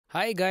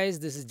Hi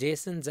guys, this is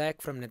Jason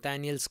Zach from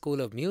Nathaniel School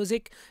of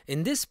Music.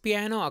 In this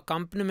piano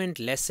accompaniment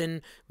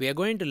lesson, we are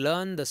going to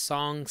learn the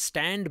song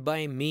Stand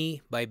By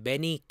Me by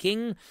Benny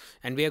King,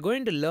 and we are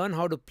going to learn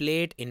how to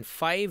play it in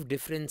 5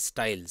 different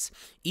styles.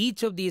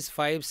 Each of these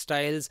 5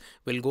 styles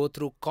will go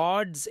through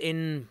chords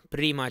in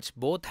pretty much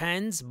both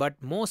hands,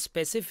 but more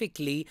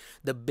specifically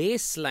the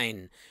bass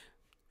line,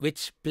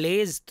 which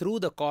plays through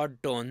the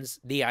chord tones,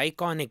 the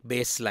iconic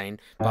bass line.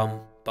 Pum,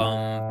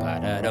 pum,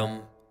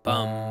 pararam.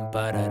 Pum,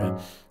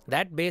 pararam.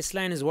 That bass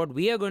line is what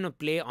we are going to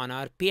play on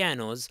our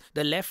pianos.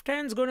 The left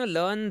hand is going to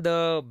learn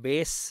the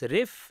bass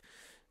riff.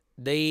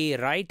 The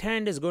right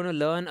hand is going to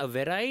learn a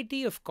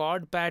variety of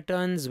chord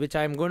patterns, which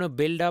I'm going to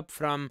build up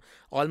from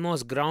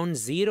almost ground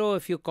zero,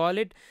 if you call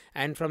it.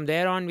 And from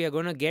there on, we are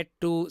going to get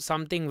to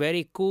something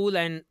very cool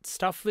and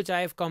stuff which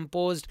I have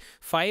composed,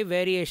 5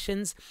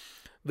 variations,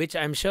 which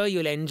I'm sure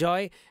you'll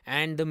enjoy.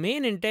 And the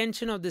main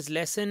intention of this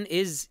lesson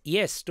is,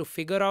 yes, to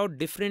figure out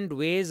different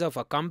ways of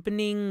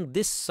accompanying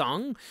this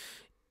song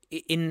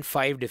in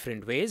 5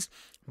 different ways.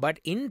 But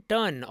in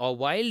turn, or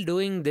while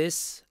doing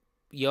this,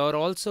 you're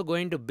also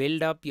going to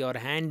build up your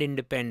hand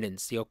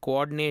independence, your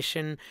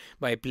coordination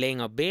by playing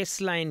a bass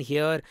line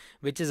here,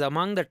 which is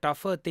among the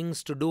tougher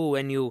things to do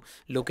when you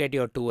look at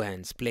your 2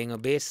 hands. Playing a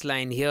bass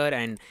line here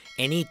and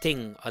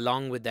anything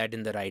along with that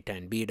in the right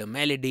hand, be it a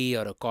melody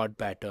or a chord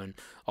pattern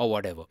or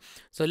whatever.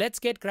 So let's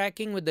get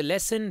cracking with the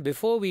lesson.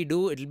 Before we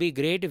do, it'll be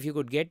great if you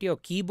could get your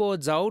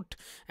keyboards out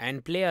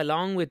and play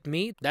along with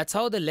me. That's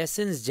how the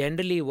lessons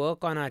generally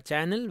work on our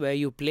channel, where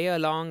you play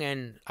along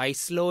and I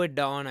slow it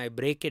down, I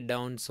break it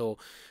down. So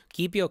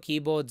keep your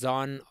keyboards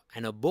on,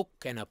 and a book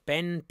and a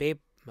pen,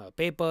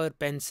 paper,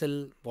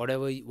 pencil,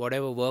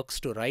 whatever works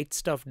to write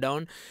stuff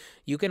down.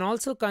 You can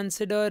also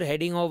consider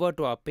heading over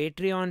to our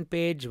Patreon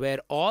page, where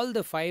all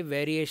the 5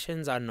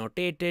 variations are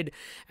notated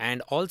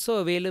and also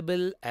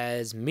available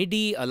as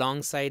MIDI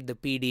alongside the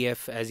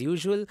PDF as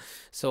usual.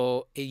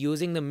 So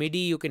using the MIDI,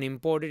 you can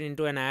import it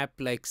into an app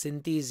like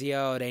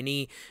Synthesia or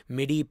any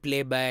MIDI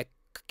playback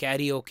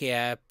karaoke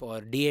app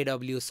or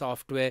DAW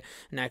software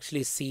and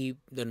actually see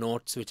the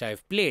notes which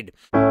I've played.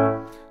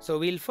 So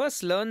we'll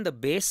first learn the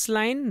bass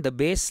line. The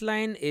bass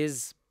line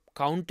is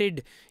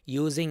counted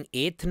using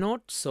 8th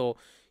note. So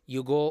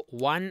you go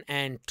 1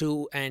 and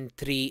 2 and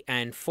 3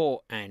 and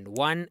 4 and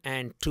 1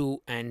 and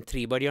 2 and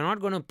 3. But you're not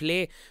going to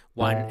play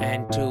 1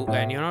 and 2,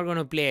 and you're not going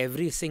to play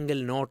every single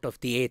note of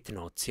the 8th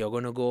notes. You're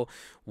going to go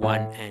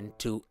 1 and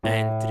 2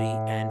 and 3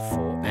 and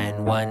 4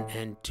 and 1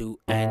 and 2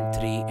 and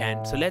 3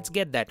 and so let's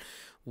get that.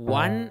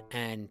 1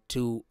 and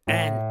 2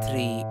 and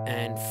 3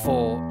 and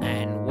 4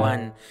 and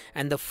 1,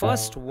 and the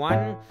first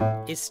one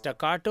is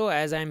staccato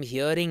as I'm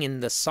hearing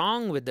in the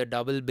song with the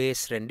double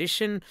bass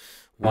rendition.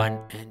 1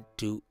 and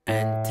 2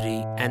 and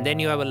 3, and then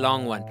you have a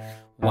long one.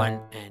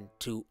 1 and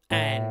 2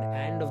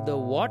 and of the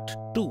what?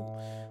 2.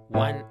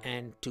 1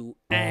 and 2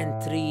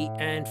 and 3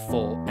 and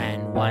 4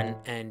 and 1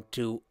 and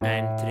 2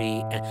 and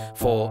 3 and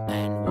 4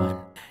 and 1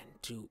 and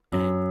 2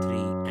 and 3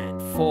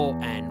 and 4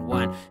 and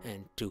 1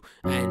 and 2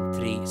 and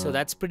 3. So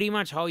that's pretty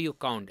much how you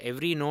count.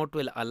 Every note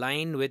will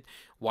align with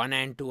 1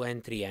 and 2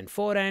 and 3 and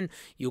 4, and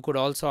you could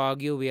also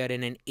argue we are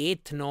in an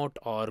 8th note,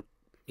 or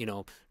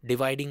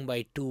dividing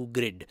by 2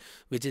 grid,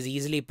 which is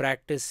easily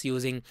practiced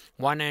using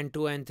 1 and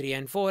 2 and 3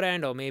 and 4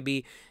 and, or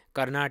maybe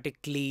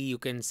Carnatically you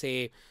can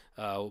say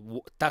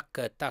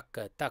takka,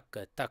 takka,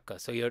 takka, takka.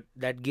 So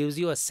that gives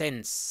you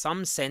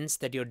some sense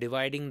that you're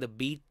dividing the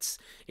beats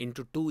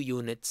into 2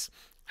 units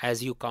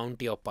as you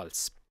count your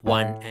pulse.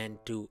 1 and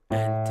 2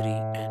 and 3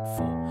 and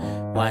 4.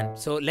 1.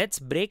 So let's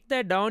break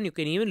that down. You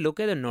can even look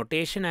at the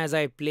notation as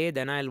I play,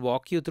 then I'll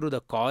walk you through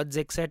the chords,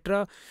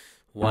 etc.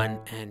 1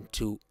 and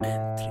 2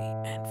 and 3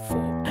 and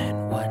 4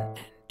 and 1 and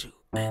 2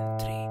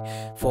 and 3,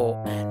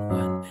 4 and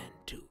 1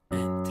 and 2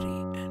 and 3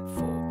 and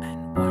 4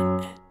 and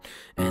 1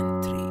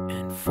 and 3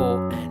 and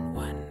 4 and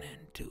 1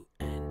 and 2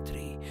 and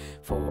 3,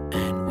 4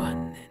 and 1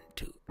 and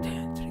 2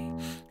 and 3,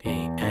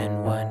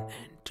 and 1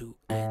 and 2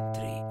 and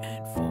 3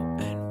 and 4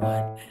 and 1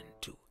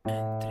 and 2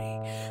 and 3,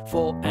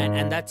 4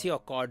 and that's your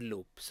chord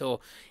loop.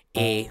 So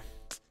A,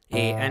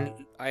 and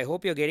I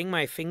hope you're getting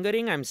my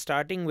fingering. I'm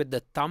starting with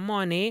the thumb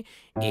on A,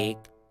 ba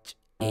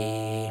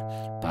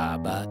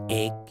ba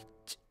A,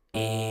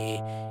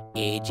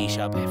 G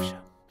sharp, F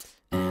sharp,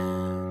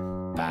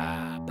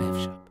 ba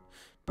F sharp,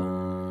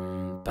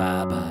 boom,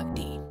 ba ba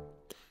D,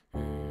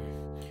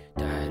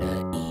 da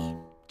da E,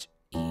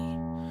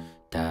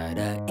 da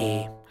da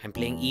A. I'm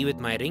playing E with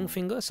my ring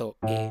finger, so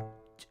A.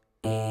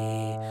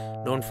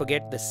 Don't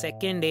forget the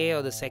second A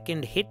or the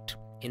second hit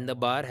in the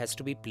bar has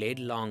to be played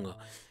longer.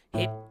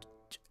 Hit,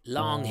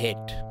 long hit,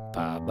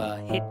 ba ba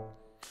hit,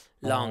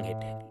 long hit.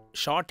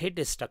 Short hit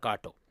is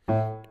staccato,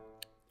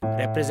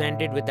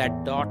 represented with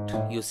that dot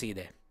you see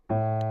there.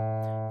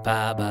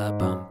 Ba ba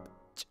bump,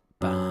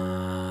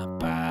 ba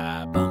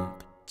ba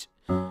bump.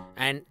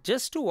 And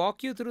just to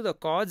walk you through the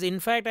chords,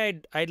 in fact,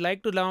 I'd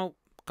like to now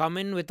come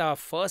in with our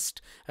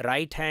first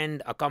right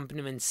hand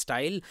accompaniment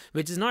style,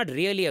 which is not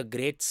really a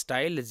great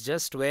style. It's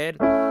just where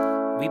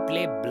we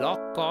play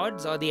block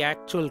chords or the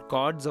actual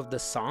chords of the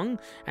song,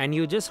 and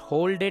you just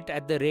hold it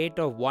at the rate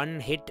of one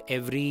hit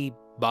every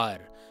bar,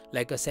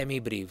 like a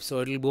semi-brief.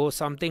 So it'll go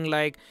something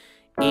like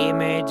A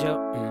major,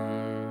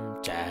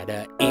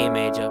 cha-da, A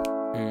major,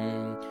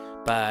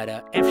 pa-da,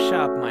 F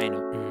sharp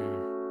minor,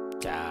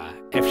 cha,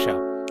 F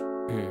sharp,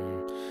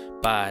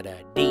 pa-da,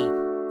 D,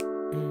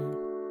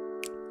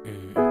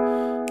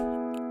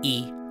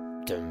 E,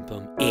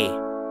 dum-bum, A,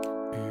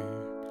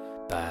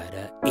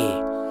 pa-da,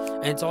 A.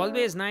 And it's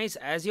always nice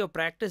as you're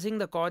practicing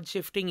the chord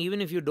shifting,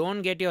 even if you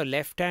don't get your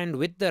left hand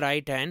with the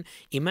right hand,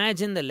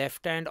 imagine the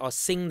left hand or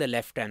sing the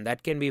left hand.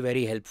 That can be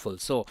very helpful.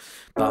 So,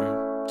 bum,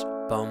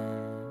 bum,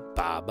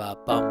 ba, ba,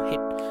 bum, hit,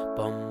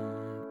 bum,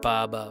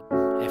 ba, ba,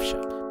 F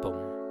sharp, bum,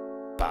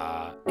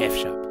 ba, F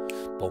sharp,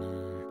 bum,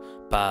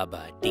 ba,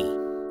 ba, D,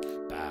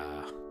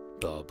 ba,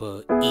 ba,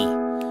 ba, E,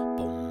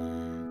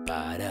 bum,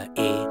 ba, da,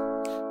 A,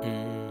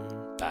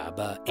 ba,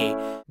 ba, A.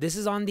 This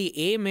is on the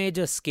A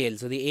major scale.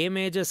 So the A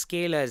major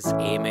scale has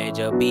A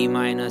major, B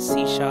minor,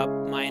 C sharp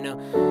minor,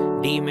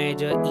 D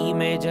major, E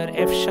major,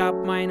 F sharp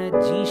minor,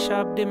 G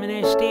sharp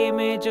diminished, A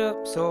major.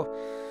 So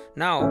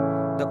now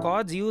the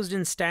chords used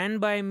in Stand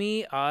By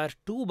Me are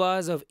 2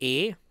 bars of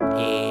A,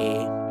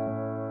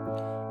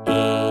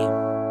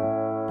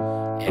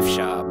 F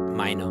sharp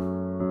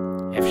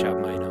minor, F sharp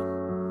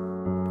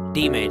minor,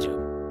 D major,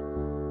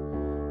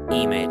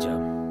 E major,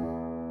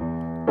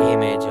 A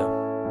major,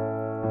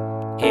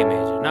 A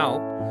major. Now,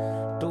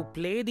 to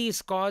play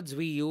these chords,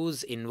 we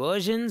use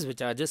inversions,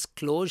 which are just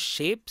closed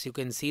shapes. You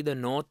can see the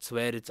notes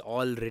where it's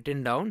all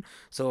written down.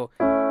 So,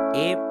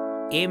 A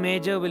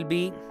major will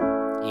be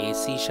A,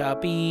 C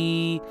sharp,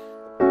 E.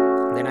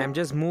 Then I'm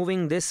just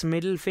moving this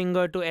middle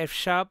finger to F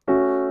sharp,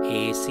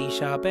 A, C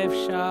sharp, F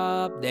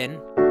sharp.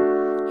 Then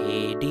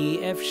A,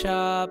 D, F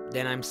sharp.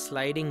 Then I'm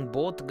sliding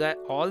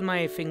all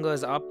my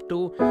fingers up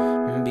to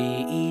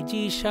B, E,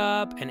 G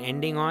sharp and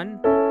ending on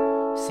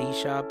C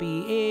sharp,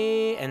 E,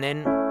 A, and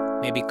then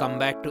maybe come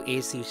back to A,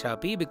 C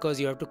sharp, E, because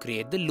you have to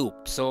create the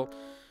loop. So,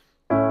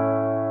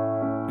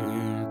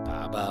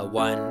 pa, ba,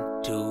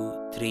 1,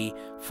 2, 3,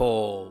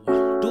 4.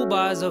 2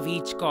 bars of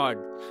each chord.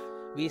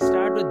 We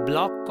start with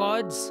block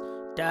chords.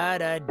 Da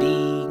da D,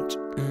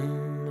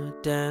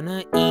 da na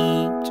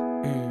E,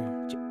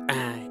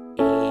 I,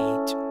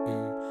 H,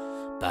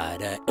 ba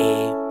da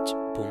A,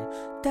 boom,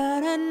 da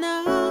da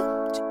na,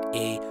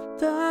 A,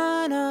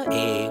 da na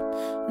A,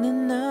 na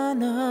na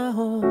na,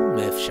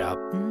 F sharp,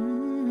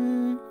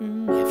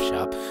 F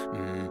sharp,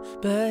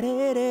 ba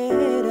da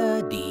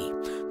da D,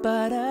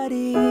 ba da D,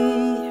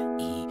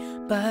 E,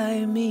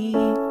 by me,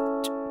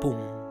 boom.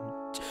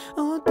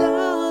 Oh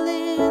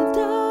darling,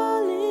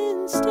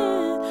 darling,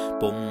 stand,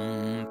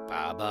 boom,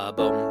 ba ba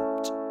bum,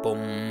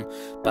 boom,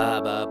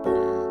 ba ba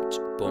boom,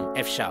 boom,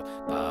 F sharp,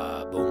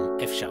 ba boom,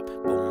 F sharp,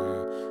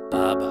 boom,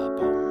 ba ba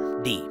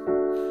boom, D,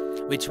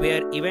 which we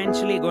are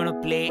eventually going to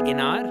play in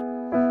our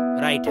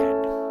right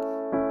hand.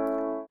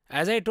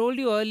 As I told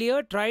you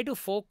earlier, try to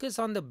focus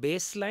on the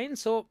bass line.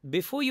 So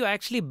before you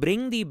actually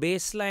bring the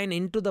bass line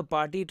into the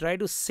party, try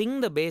to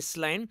sing the bass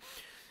line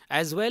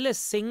as well as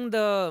sing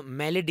the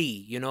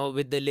melody, you know,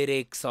 with the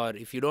lyrics. Or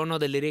if you don't know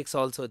the lyrics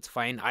also, it's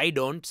fine. I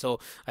don't, so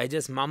I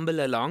just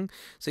mumble along.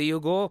 So you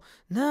go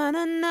na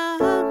na na,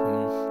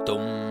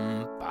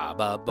 dum, ba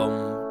ba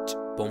bum,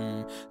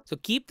 boom. So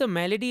keep the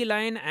melody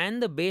line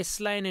and the bass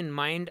line in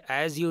mind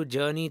as you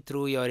journey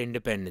through your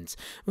independence.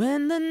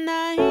 When the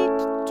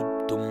night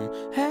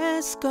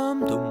has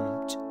come, da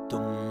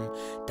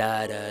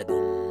da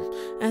dum,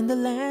 and the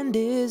land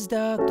is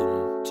dark,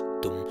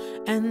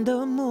 and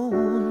the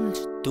moon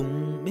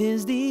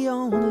is the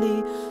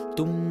only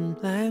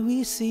light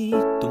we see,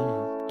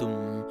 da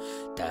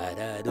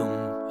da dum.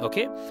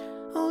 Okay.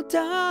 Oh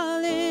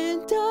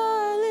darling,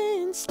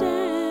 darling,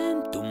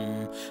 stand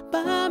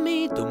by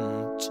me,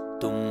 oh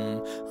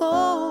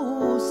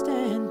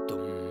stand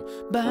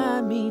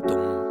by me,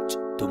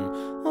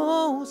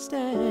 oh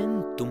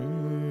stand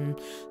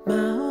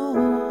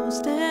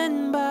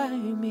stand by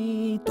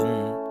me.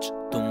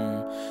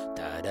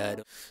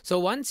 So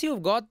once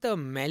you've got the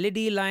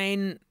melody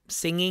line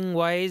singing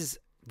wise,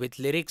 with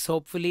lyrics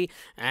hopefully,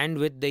 and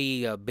with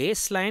the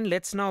bass line,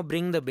 let's now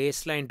bring the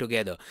bass line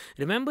together.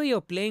 Remember,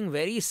 you're playing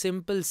very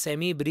simple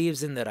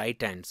semi-briefs in the right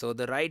hand. So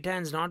the right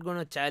hand's not going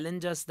to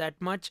challenge us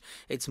that much.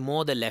 It's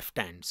more the left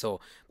hand.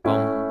 So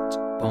bum,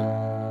 bum,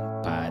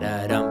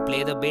 ba-da-dum.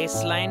 Play the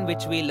bass line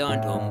which we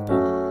learned. Bum,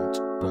 bum,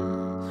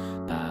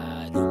 bum,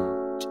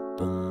 ba-dum,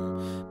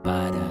 bum,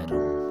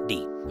 ba-da-dum,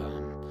 D.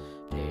 Bum,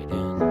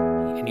 da-dum.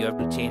 And you have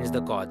to change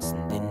the chords.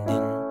 Din,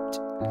 din,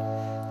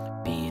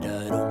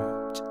 be-da-dum.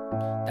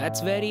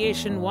 That's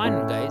variation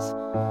 1, guys.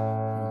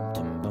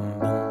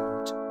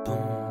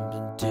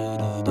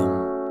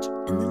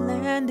 And the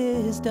land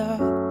is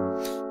dark,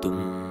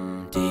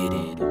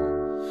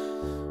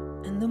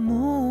 and the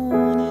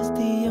moon is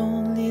the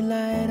only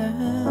light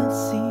I'll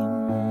see.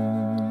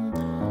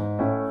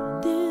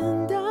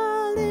 Then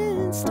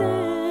darling,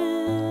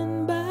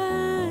 stand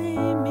by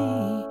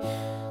me.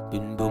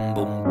 Boom, boom,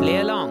 boom. Play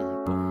along.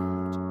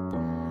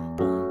 Boom,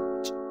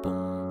 boom,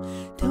 boom,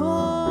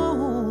 boom.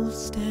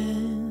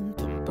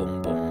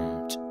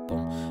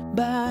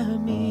 by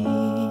me.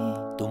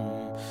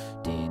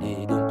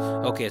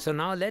 Okay, so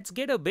now let's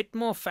get a bit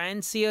more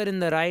fancier in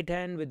the right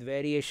hand with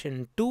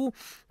variation 2.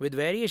 With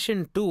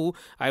variation 2,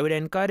 I would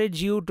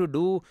encourage you to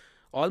do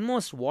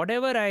almost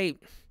whatever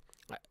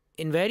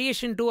in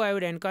variation 2, I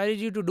would encourage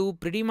you to do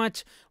pretty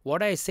much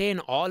what I say in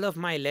all of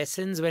my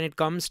lessons when it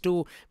comes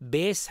to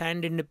bass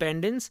hand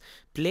independence.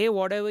 Play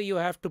whatever you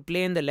have to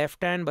play in the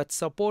left hand, but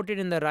support it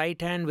in the right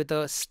hand with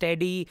a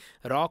steady,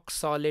 rock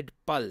solid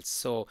pulse.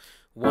 So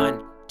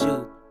 1,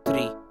 2,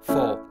 3,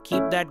 4.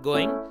 Keep that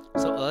going.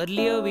 So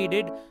earlier we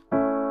did 3,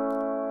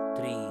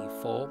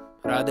 4,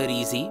 rather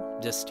easy,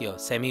 just your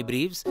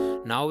semi-breves.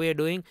 Now we are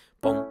doing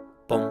pum,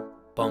 pum,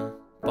 pum,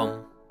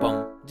 pum,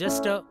 pum.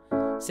 Just a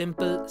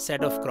simple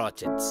set of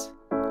crotchets.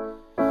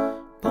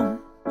 Pum,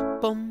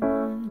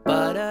 pum,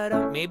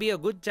 ba-da-dum. Maybe a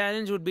good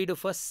challenge would be to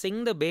first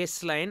sing the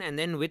bass line and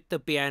then with the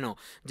piano,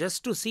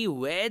 just to see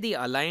where the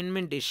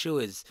alignment issue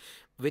is.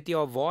 With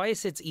your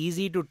voice, it's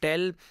easy to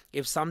tell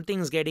if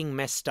something's getting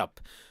messed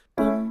up.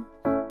 Pum,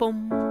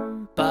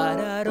 pum,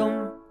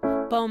 ba-da-dum,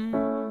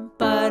 pum,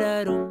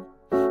 ba-da-dum,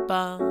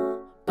 pa,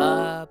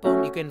 pa,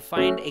 pum. You can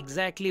find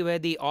exactly where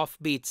the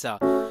offbeats are.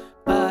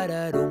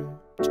 Ba-da-dum,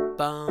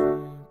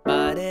 pum,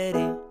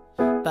 ba-da-dum,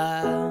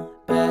 pa,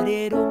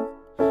 ba-da-dum,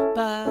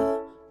 pa,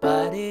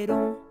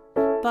 ba-da-dum,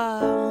 pa,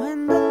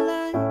 and the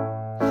line.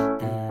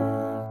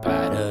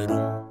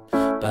 Ba-da-dum,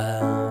 pa,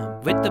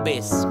 with the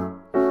bass.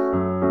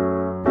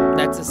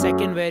 That's the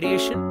second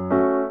variation.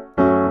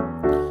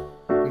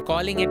 I'm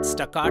calling it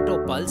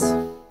staccato pulse.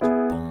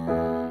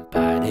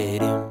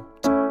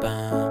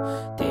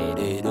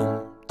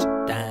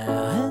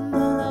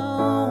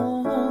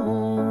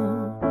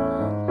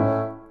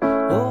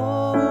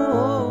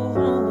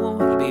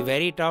 It'll be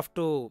very tough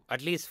to,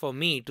 at least for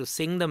me, to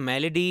sing the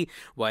melody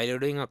while you're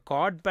doing a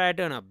chord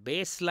pattern, a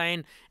bass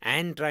line,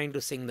 and trying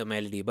to sing the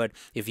melody. But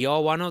if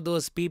you're one of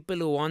those people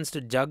who wants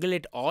to juggle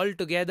it all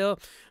together,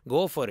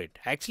 go for it.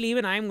 Actually,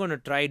 even I'm going to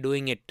try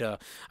doing it.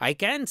 I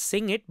can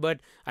sing it, but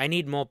I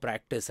need more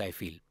practice, I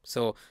feel.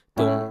 So,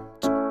 tum,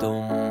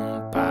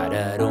 tum,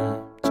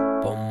 pa-da-dum,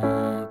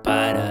 pum,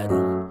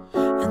 pa-da-dum,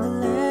 and the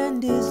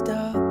land is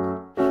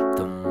dark.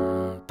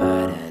 Tum,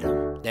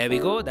 pa-da-dum. There we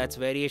go. That's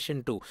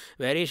variation 2.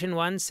 Variation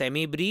 1,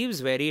 semi-breves.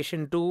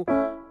 Variation 2,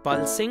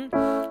 pulsing.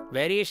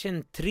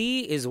 Variation 3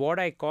 is what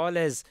I call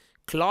as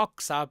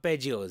clocks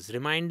arpeggios,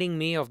 reminding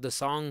me of the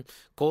song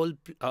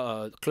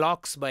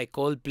Clocks by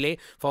Coldplay,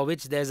 for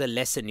which there's a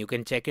lesson. You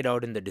can check it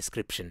out in the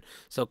description.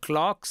 So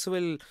clocks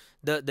will,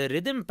 the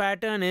rhythm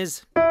pattern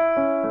is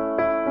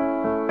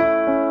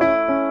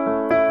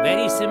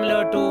very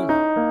similar to,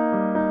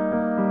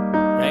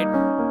 right?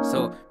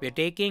 So we're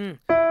taking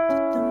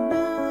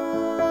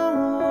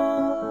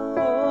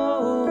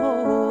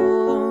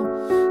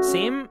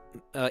same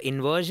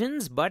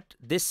inversions, but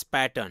this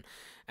pattern.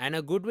 And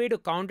a good way to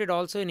count it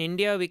also in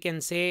India, we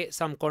can say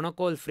some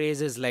konakol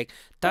phrases like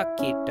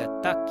takita,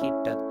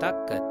 takita,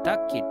 taka,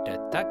 takita,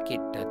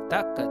 takita,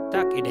 taka,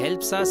 tak. It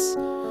helps us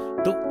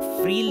to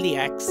feel the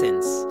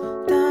accents.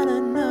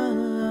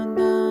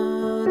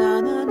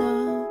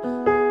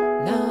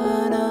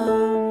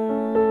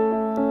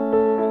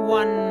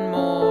 One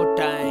more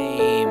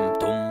time.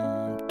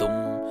 Tum, tum,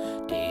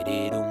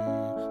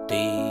 te-de-dum,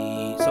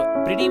 te. So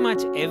pretty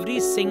much every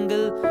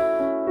single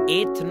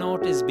eighth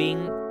note is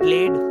being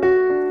played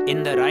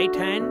in the right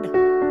hand,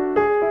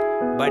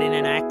 but in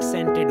an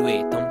accented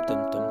way. Tum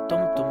tum tum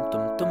tum tum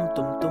tum tum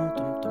tum tum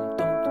tum tum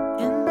tum.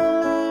 In the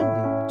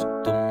line,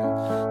 tum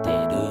te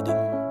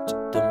dum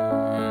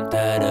tum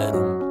ta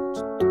dum.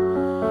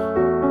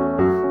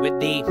 With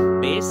the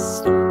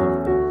bass.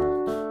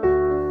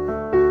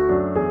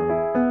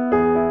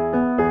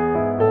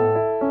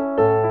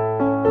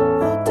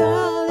 Oh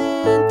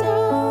darling,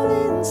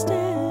 darling,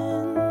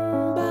 stand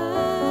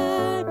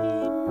by me.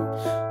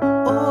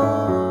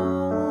 Oh.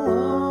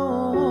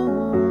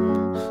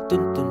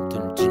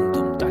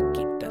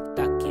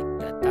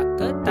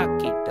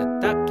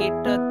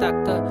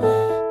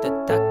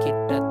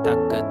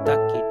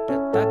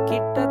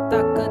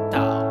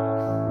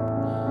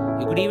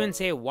 You could even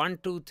say 1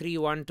 2 3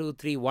 1 2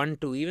 3 1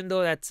 2, even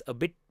though that's a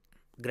bit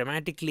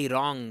grammatically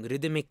wrong,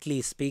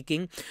 rhythmically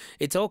speaking.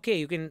 It's okay.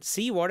 You can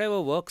see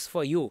whatever works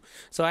for you.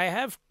 So I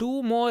have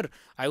two more,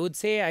 I would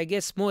say, I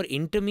guess, more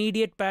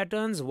intermediate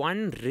patterns.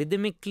 One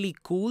rhythmically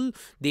cool,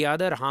 the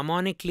other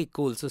harmonically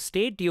cool. So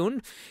stay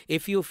tuned.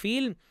 If you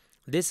feel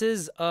this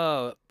is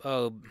a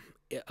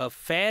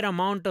fair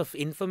amount of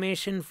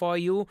information for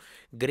you,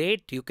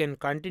 great. You can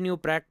continue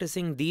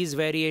practicing these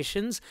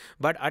variations,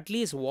 but at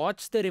least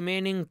watch the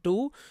remaining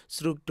two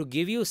so to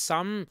give you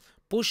some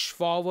push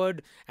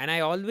forward. And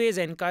I always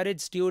encourage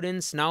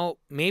students, now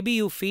maybe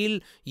you feel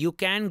you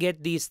can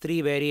get these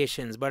 3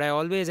 variations, but I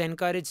always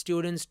encourage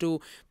students to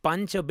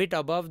punch a bit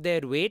above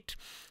their weight,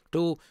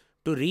 to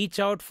to reach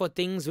out for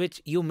things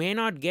which you may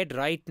not get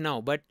right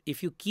now, but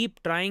if you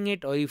keep trying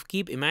it, or you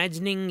keep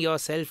imagining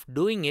yourself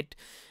doing it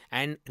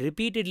and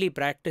repeatedly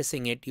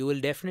practicing it, you will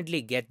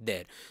definitely get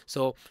there.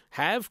 So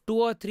have 2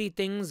 or 3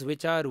 things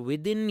which are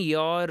within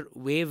your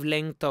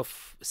wavelength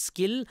of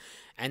skill,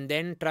 and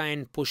then try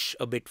and push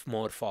a bit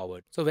more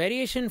forward. So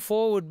variation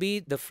 4 would be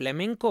the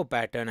flamenco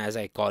pattern, as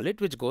I call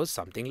it, which goes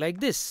something like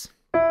this.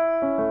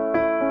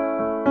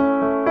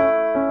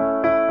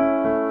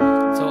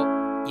 So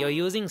you're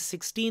using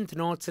 16th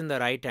notes in the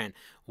right hand.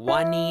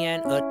 1 E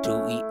and a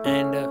 2 E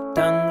and a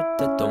tung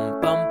ta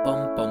tum pum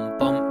pum pum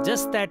pum.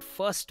 Just that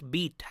first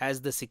beat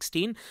has the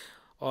 16,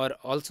 or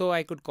also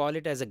I could call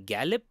it as a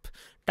gallop.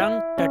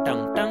 Tung ta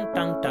tung tung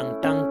tung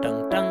tung tung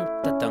tung tung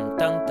ta tung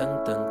tung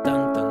tung tung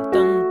tung tung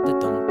tung ta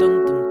tung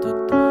tung tung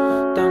tung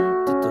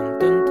tung ta tung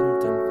tung tung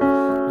tung.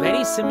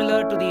 Very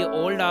similar to the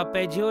old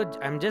arpeggio.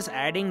 I'm just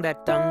adding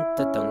that tung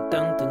ta tung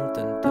tung tung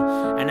tung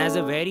tung. And as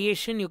a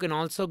variation, you can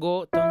also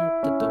go tung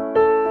ta tung.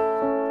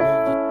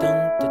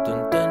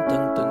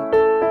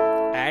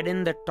 Add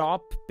in the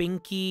top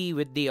pinky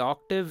with the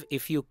octave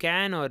if you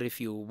can, or if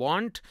you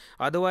want.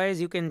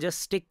 Otherwise, you can just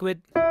stick with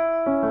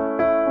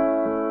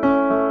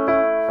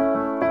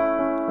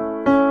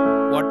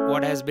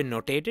what has been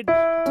notated.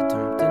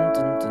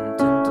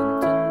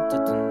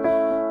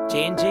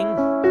 Changing.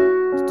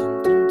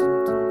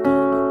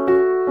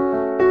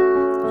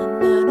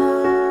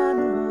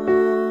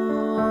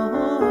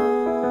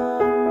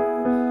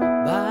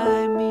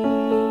 By me.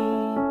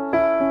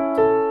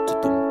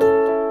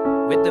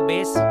 With the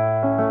bass.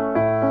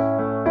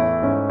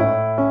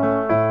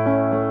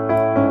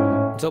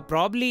 So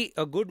probably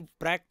a good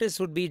practice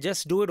would be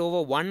just do it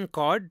over one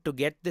chord to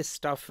get this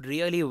stuff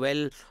really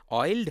well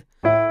oiled.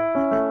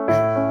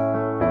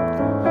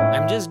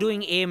 I'm just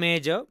doing A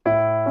major.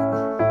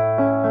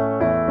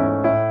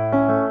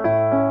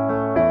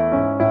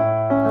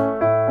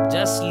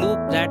 Just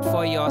loop that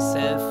for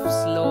yourself,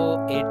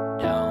 slow it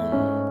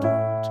down.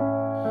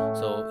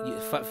 So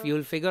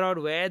you'll figure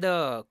out where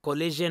the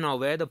collision or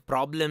where the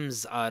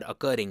problems are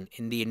occurring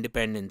in the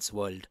independence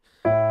world.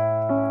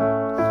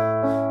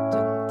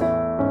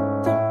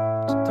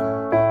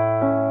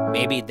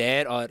 Maybe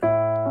there, or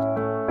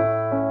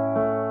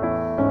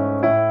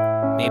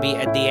maybe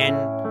at the end.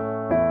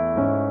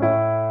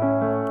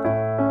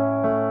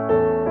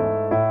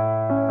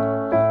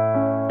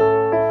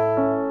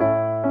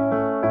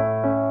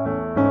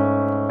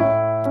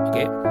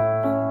 Okay.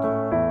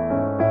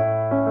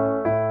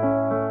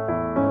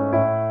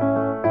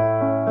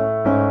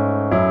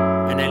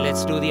 And then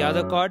let's do the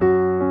other chord.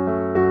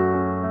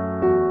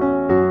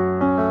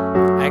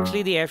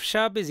 Actually, the F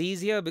sharp is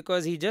easier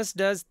because he just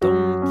does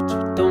tum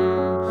tum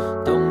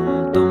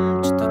tum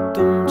tum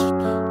tum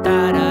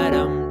ta da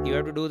dum. You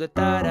have to do the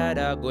ta da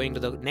da, going to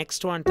the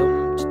next one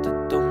tum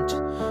tum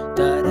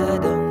ta da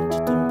dum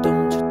tum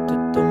tum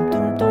tum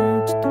tum tum.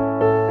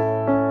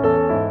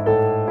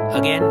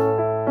 Again.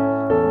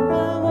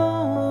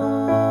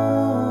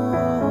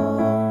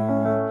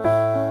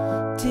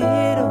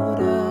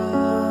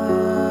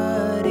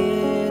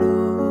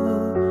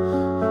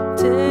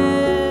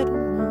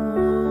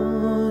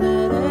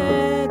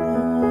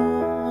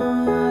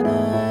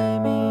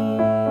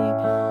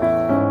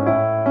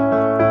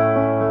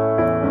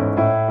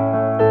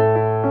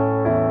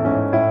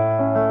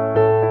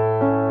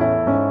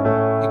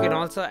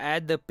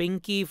 Add the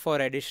pinky for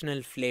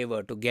additional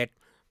flavor to get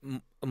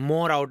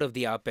more out of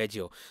the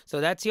arpeggio.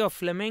 So that's your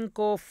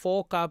flamenco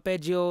folk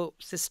arpeggio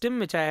system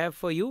which I have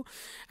for you.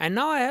 And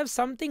now I have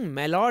something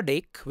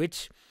melodic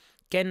which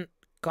can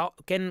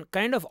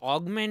kind of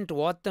augment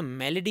what the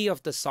melody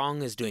of the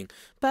song is doing.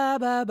 Ba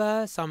ba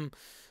ba, some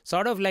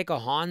sort of like a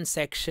horn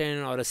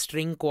section or a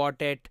string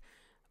quartet,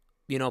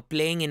 you know,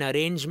 playing in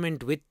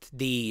arrangement with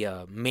the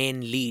main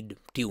lead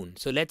tune.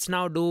 So let's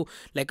now do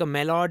like a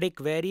melodic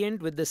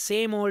variant with the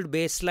same old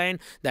bass line.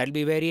 That'll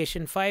be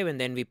variation 5, and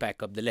then we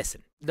pack up the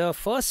lesson. The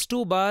first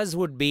 2 bars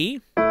would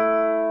be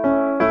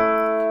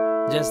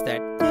just that.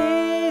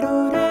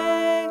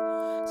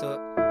 So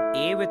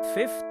A with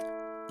 5th,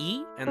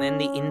 E, and then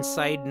the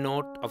inside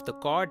note of the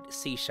chord,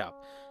 C sharp.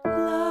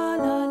 La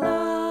la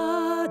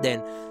la,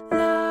 then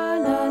la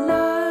la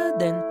la,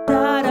 then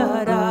da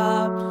da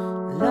da,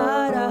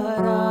 la da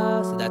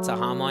da. So that's a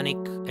harmonic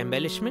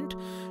embellishment.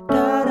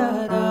 Da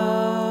da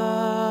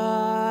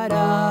da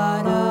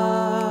da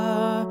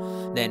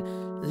da. Then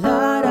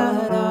la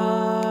da da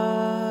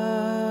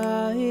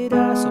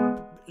da. So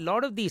a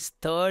lot of these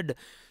third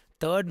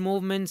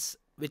movements,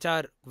 which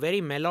are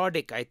very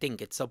melodic, I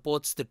think it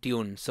supports the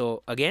tune.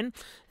 So again,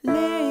 and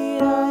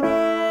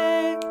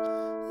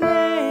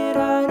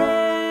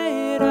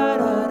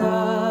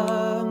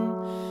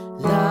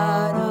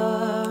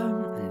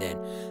then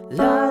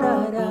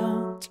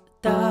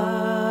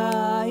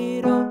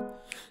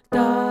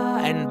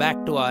and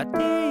back to our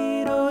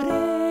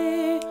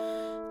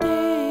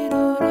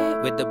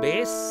with the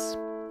bass.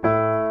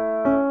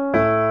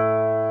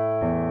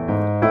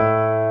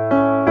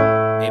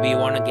 Maybe you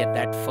want to get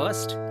that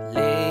first.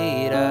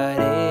 Le ra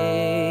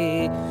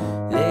re,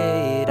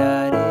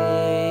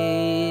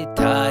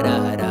 ta ra.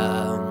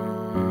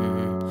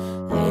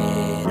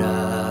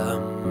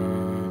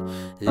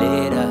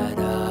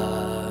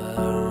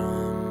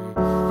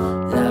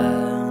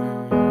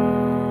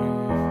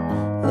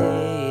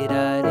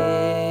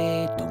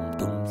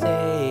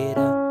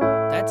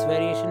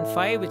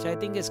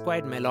 think is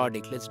quite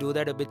melodic. Let's do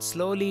that a bit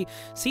slowly.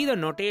 See the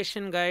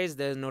notation, guys.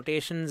 The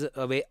notations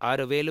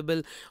are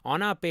available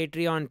on our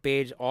Patreon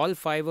page, all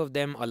 5 of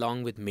them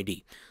along with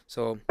MIDI.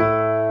 So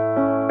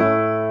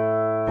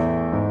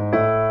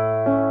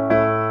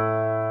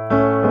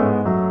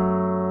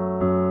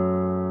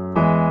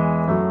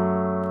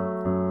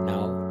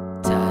now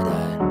ta-da,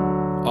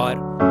 or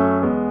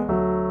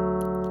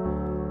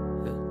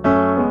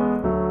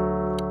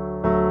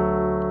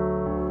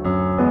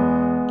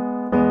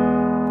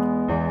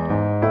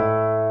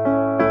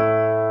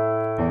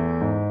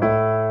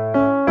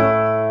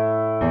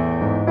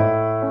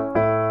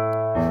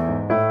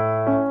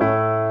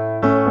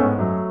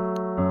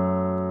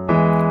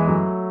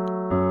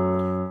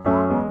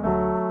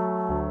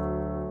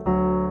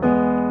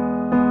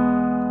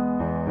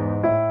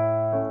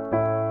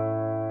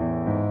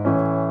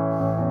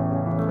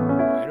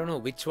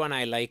which one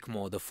I like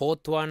more, the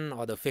 4th one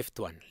or the 5th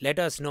one. Let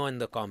us know in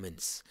the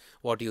comments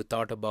what you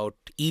thought about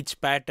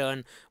each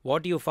pattern,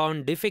 what you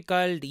found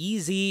difficult,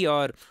 easy,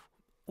 or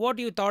what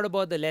you thought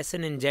about the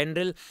lesson in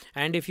general.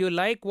 And if you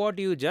like what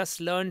you just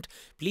learned,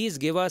 please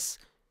give us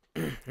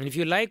and if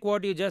you like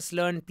what you just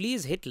learned,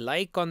 please hit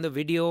like on the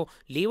video,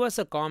 leave us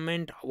a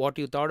comment what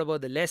you thought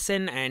about the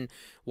lesson and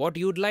what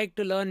you'd like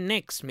to learn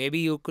next. Maybe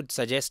you could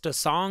suggest a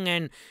song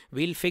and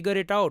we'll figure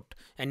it out.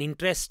 An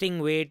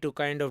interesting way to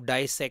kind of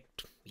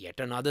dissect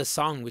yet another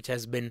song which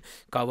has been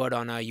covered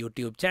on our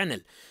YouTube channel.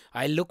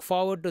 I look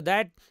forward to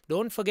that.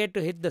 Don't forget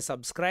to hit the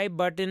subscribe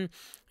button.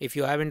 If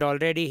you haven't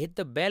already, hit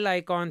the bell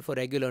icon for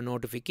regular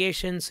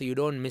notifications so you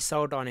don't miss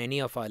out on any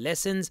of our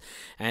lessons.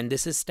 And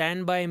this is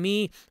Stand By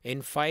Me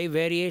in 5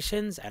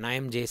 variations, and I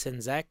am Jason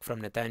Zach from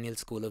Nathaniel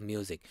School of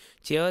Music.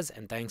 Cheers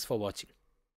and thanks for watching.